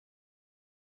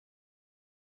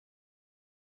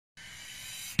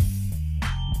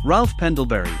Ralph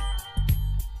Pendelbury.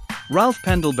 Ralph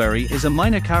Pendelbury is a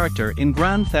minor character in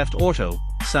Grand Theft Auto,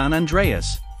 San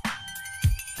Andreas.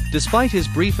 Despite his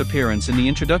brief appearance in the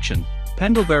introduction,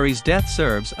 Pendelbury's death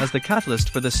serves as the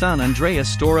catalyst for the San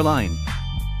Andreas storyline.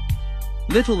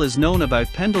 Little is known about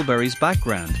Pendelbury's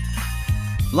background.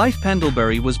 Life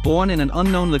Pendelbury was born in an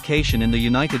unknown location in the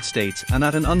United States and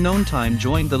at an unknown time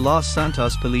joined the Los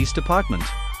Santos Police Department.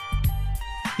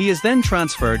 He is then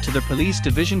transferred to the Police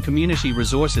Division Community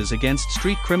Resources Against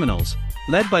Street Criminals,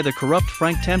 led by the corrupt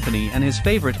Frank Tempany and his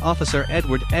favorite officer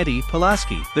Edward Eddie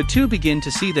Pulaski. The two begin to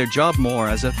see their job more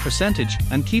as a percentage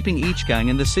and keeping each gang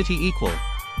in the city equal.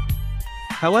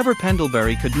 However,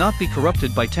 Pendelbury could not be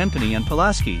corrupted by Tempany and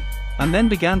Pulaski, and then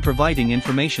began providing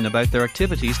information about their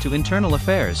activities to Internal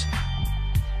Affairs.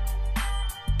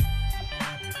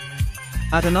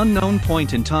 At an unknown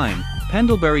point in time,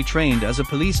 Pendelbury trained as a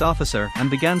police officer and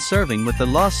began serving with the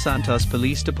Los Santos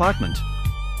Police Department.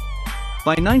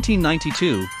 By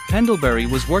 1992, Pendelbury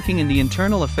was working in the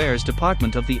Internal Affairs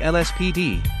Department of the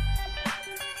LSPD.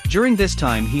 During this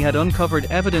time he had uncovered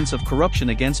evidence of corruption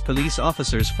against police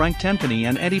officers Frank Tempany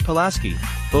and Eddie Pulaski,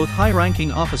 both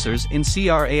high-ranking officers in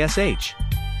CRASH.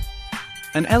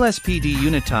 An LSPD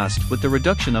unit tasked with the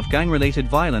reduction of gang-related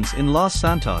violence in Los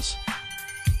Santos.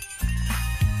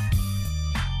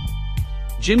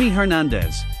 Jimmy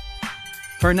Hernandez.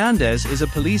 Hernandez is a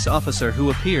police officer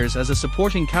who appears as a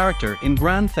supporting character in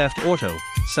Grand Theft Auto,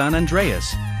 San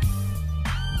Andreas.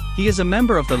 He is a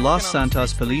member of the Los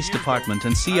Santos Police Department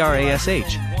and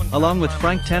CRASH, along with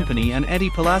Frank Tempany and Eddie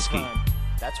Pulaski.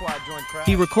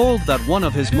 He recalled that one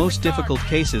of his most difficult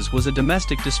cases was a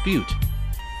domestic dispute.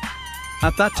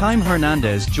 At that time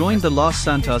Hernandez joined the Los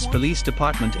Santos Police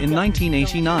Department in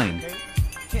 1989.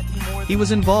 He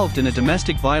was involved in a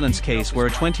domestic violence case where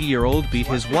a 20-year-old beat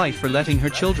his wife for letting her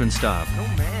children starve.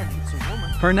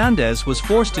 Hernandez was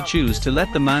forced to choose to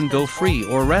let the man go free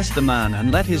or arrest the man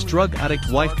and let his drug addict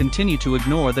wife continue to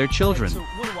ignore their children.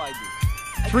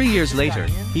 3 years later,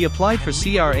 he applied for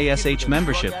CRASH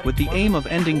membership with the aim of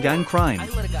ending gang crime.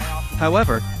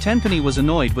 However, Tempany was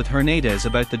annoyed with Hernandez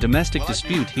about the domestic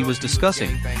dispute he was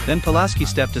discussing, then Pulaski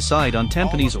stepped aside on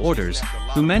Tempany's orders,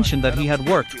 who mentioned that he had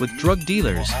worked with drug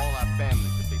dealers,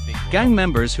 gang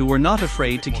members who were not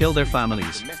afraid to kill their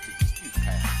families.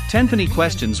 Tempany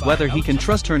questions whether he can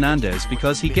trust Hernandez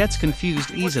because he gets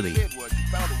confused easily.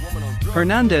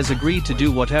 Hernandez agreed to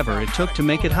do whatever it took to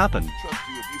make it happen.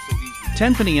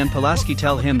 Tempany and Pulaski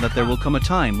tell him that there will come a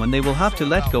time when they will have to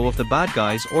let go of the bad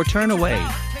guys or turn away.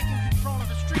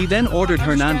 He then ordered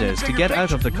Hernandez to get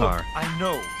out of the car. I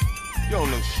know. You don't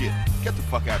know shit. Get the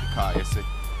fuck out of the car, Issy.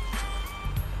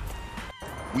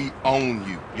 We own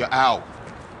you. You're out.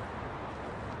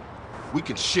 We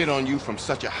can shit on you from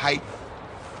such a height,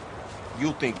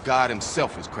 you'll think God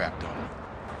himself is crapped on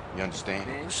you. You understand?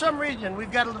 For some reason,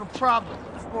 we've got a little problem.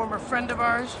 A former friend of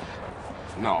ours.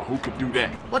 No, who could do that?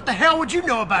 What the hell would you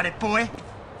know about it, boy?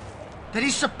 That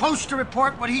he's supposed to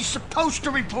report what he's supposed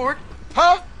to report?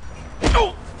 Huh?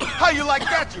 Oh, how you like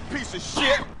that, you piece of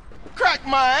shit? Crack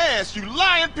my ass, you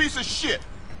lying piece of shit.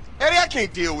 Eddie, I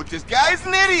can't deal with this guy. He's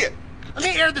an idiot. Let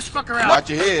me air this fucker out. Watch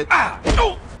your head.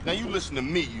 Oh. Now you listen to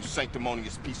me, you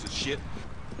sanctimonious piece of shit.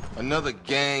 Another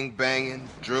gang-banging,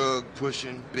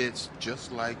 drug-pushing bitch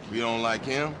just like you. We don't like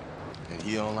him, and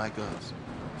he don't like us.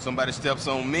 Somebody steps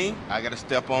on me, I gotta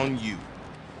step on you.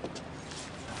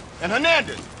 And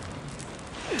Hernandez,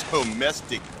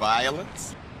 domestic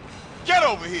violence? Get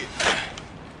over here.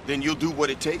 Then you'll do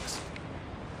what it takes.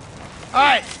 All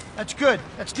right, that's good.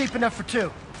 That's deep enough for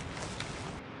two.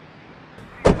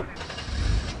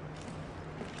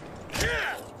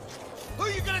 Who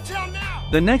are you gonna tell now?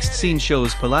 The next scene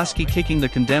shows Pulaski kicking the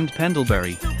condemned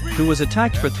Pendelbury, who was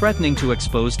attacked for threatening to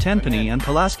expose Tempany and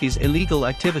Pulaski's illegal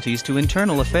activities to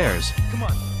Internal Affairs. Come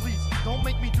on, please, don't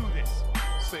make me do this.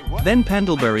 Say what? Then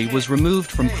Pendelbury was removed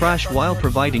from Crash while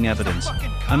providing evidence,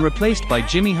 and replaced by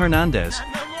Jimmy Hernandez,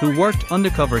 who worked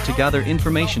undercover to gather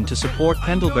information to support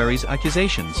Pendelbury's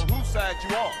accusations. So whose side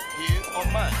you on? His or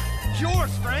mine?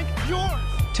 Yours, Frank, yours.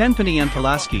 Tempany and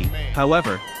Pulaski,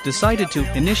 however, decided to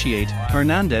initiate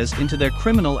Hernandez into their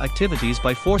criminal activities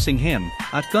by forcing him,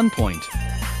 at gunpoint,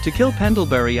 to kill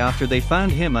Pendelbury after they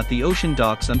found him at the ocean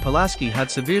docks and Pulaski had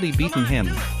severely beaten him.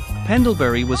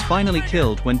 Pendelbury was finally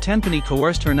killed when Tempany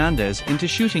coerced Hernandez into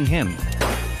shooting him.